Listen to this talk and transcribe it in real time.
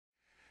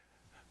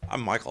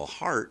I'm Michael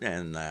Hart,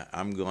 and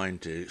I'm going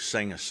to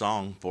sing a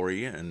song for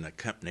you and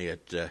accompany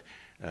it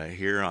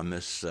here on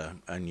this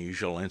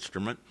unusual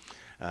instrument.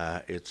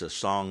 It's a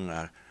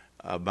song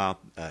about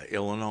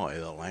Illinois,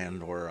 the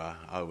land where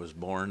I was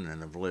born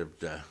and have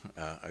lived a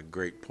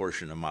great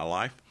portion of my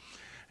life,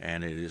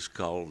 and it is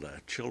called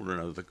Children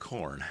of the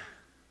Corn.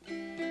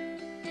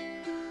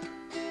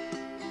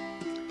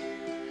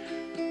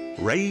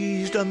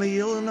 Raised on the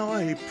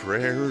Illinois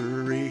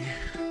prairie,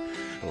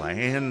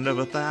 land of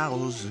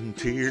 1,000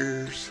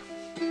 tears,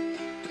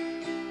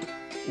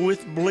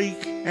 with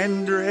bleak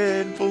and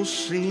dreadful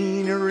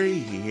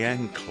scenery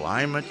and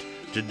climate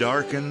to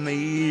darken the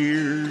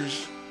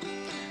years.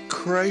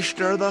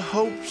 Crushed are the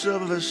hopes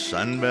of a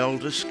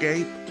Sunbelt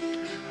escape,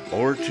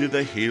 or to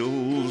the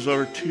hills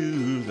or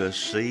to the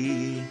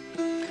sea.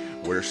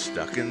 We're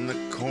stuck in the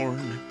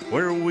corn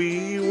where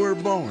we were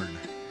born,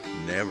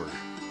 never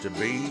to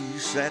be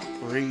set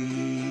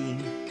free.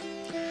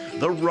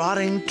 The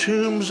rotting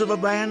tombs of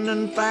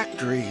abandoned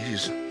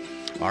factories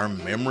are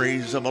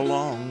memories of a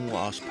long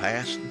lost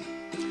past,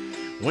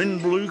 when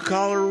blue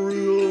collar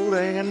ruled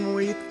and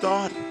we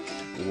thought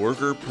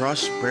worker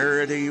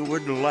prosperity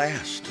would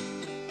last.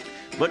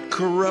 But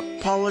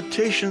corrupt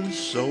politicians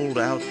sold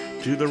out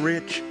to the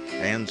rich,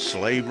 and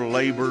slave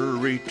labor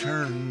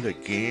returned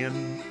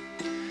again.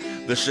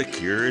 The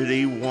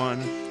security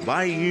won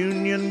by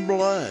Union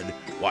blood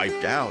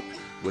wiped out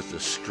with the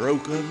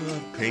stroke of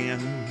a pen.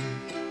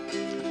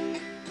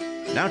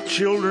 Now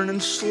children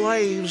and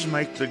slaves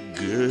make the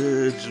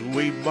goods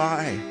we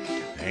buy.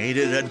 Ain't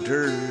it a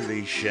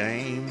dirty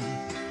shame?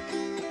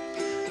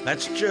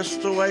 That's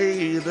just the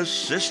way the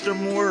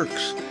system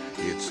works.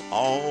 It's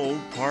all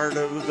part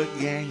of the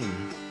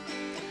game.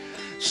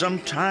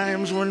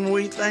 Sometimes when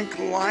we think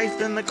life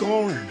in the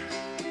corn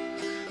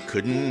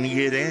couldn't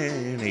get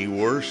any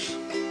worse,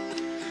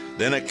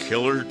 then a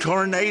killer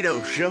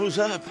tornado shows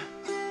up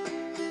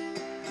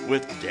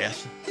with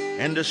death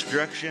and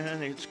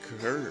destruction its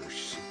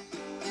curse.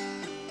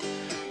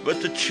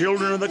 But the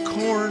children of the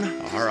corn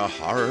are a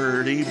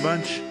hardy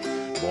bunch,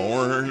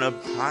 born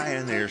of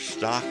pioneer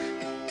stock.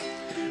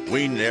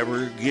 We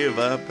never give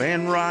up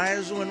and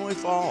rise when we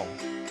fall,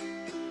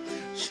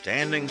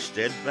 standing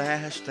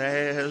steadfast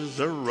as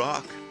a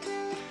rock.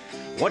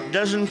 What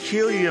doesn't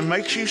kill you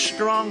makes you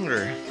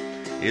stronger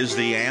is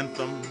the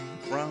anthem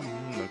from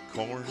the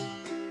corn.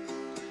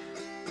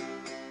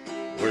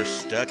 We're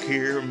stuck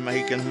here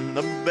making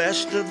the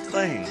best of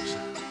things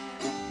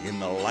in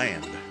the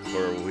land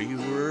where we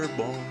were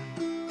born.